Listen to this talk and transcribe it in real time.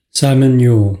Simon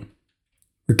Newell,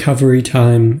 Recovery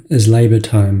Time is Labour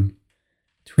Time,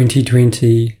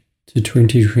 2020 to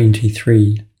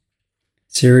 2023.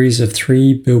 Series of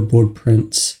 3 billboard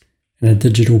prints and a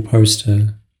digital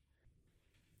poster.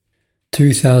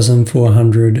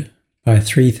 2,400 by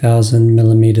 3,000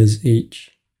 millimeters each.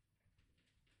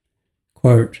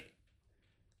 Quote,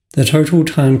 "The total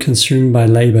time consumed by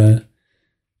labour,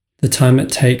 the time it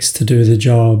takes to do the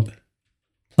job,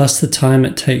 plus the time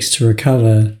it takes to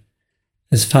recover,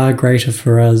 is far greater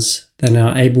for us than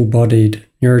our able-bodied,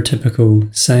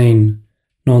 neurotypical, sane,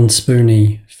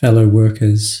 non-spoony fellow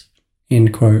workers."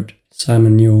 End quote.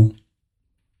 Simon Newell.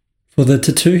 For the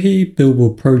Te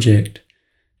billboard project,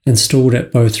 installed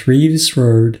at both Reeves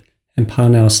Road and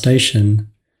Parnell Station,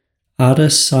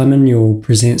 artist Simon Newell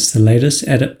presents the latest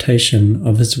adaptation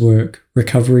of his work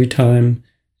Recovery Time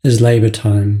is Labour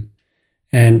Time,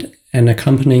 and an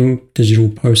accompanying digital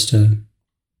poster.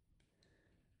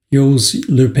 Newell's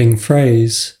looping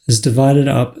phrase is divided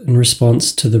up in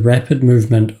response to the rapid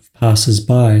movement of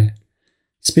passers-by,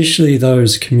 especially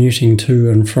those commuting to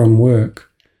and from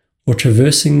work or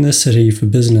traversing the city for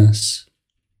business.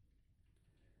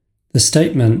 The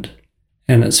statement,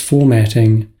 and its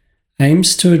formatting,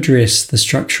 aims to address the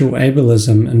structural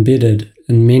ableism embedded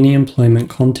in many employment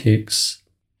contexts.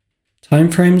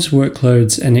 Timeframes,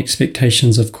 workloads, and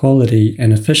expectations of quality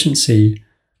and efficiency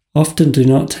often do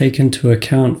not take into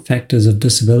account factors of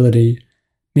disability,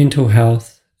 mental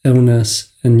health,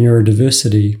 illness, and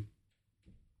neurodiversity.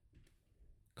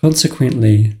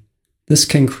 Consequently, this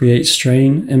can create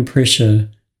strain and pressure,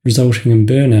 resulting in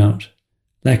burnout,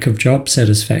 lack of job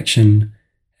satisfaction,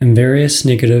 and various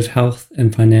negative health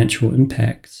and financial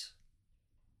impacts.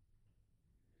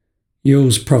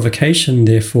 Newell's provocation,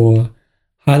 therefore,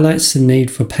 highlights the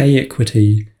need for pay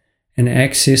equity and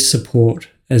access support,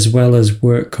 as well as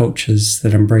work cultures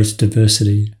that embrace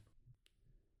diversity.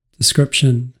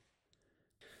 Description: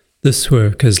 This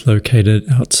work is located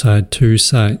outside 2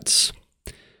 sites,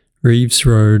 Reeves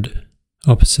Road,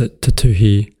 opposite Te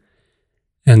Tuhi,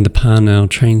 and the Parnell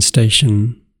train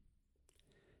station.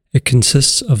 It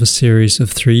consists of a series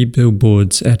of 3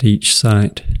 billboards at each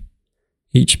site.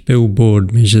 Each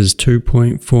billboard measures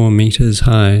 2.4 meters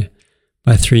high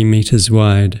by 3 meters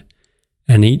wide,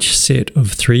 and each set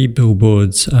of 3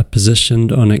 billboards are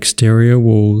positioned on exterior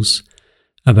walls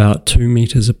about 2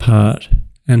 meters apart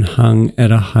and hung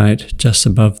at a height just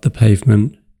above the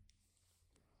pavement.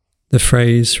 The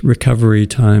phrase "Recovery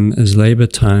Time is Labour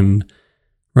Time"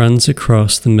 runs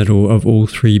across the middle of all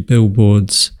 3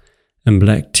 billboards in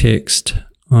black text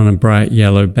on a bright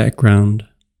yellow background.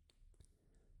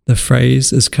 The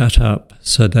phrase is cut up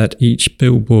so that each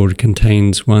billboard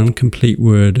contains 1 complete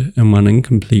word and 1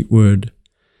 incomplete word,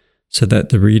 so that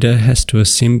the reader has to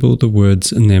assemble the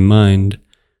words in their mind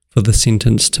for the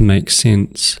sentence to make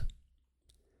sense.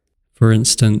 For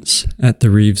instance, at the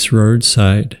Reeves Road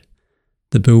site,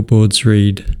 the billboards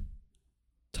read,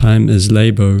 "Time is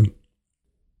labo,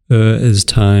 is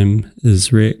time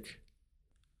is rec,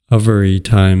 ovary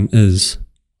time is."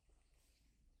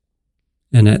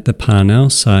 And at the Parnell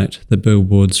site, the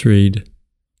billboards read,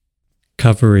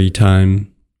 "Covery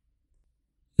time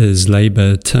is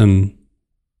labour tim,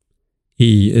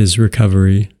 is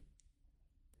recovery."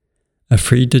 A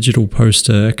free digital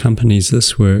poster accompanies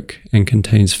this work and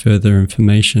contains further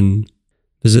information.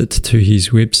 Visit Te Tuhi's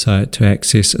website to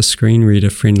access a screen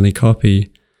reader friendly copy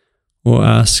or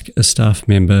ask a staff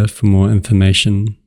member for more information.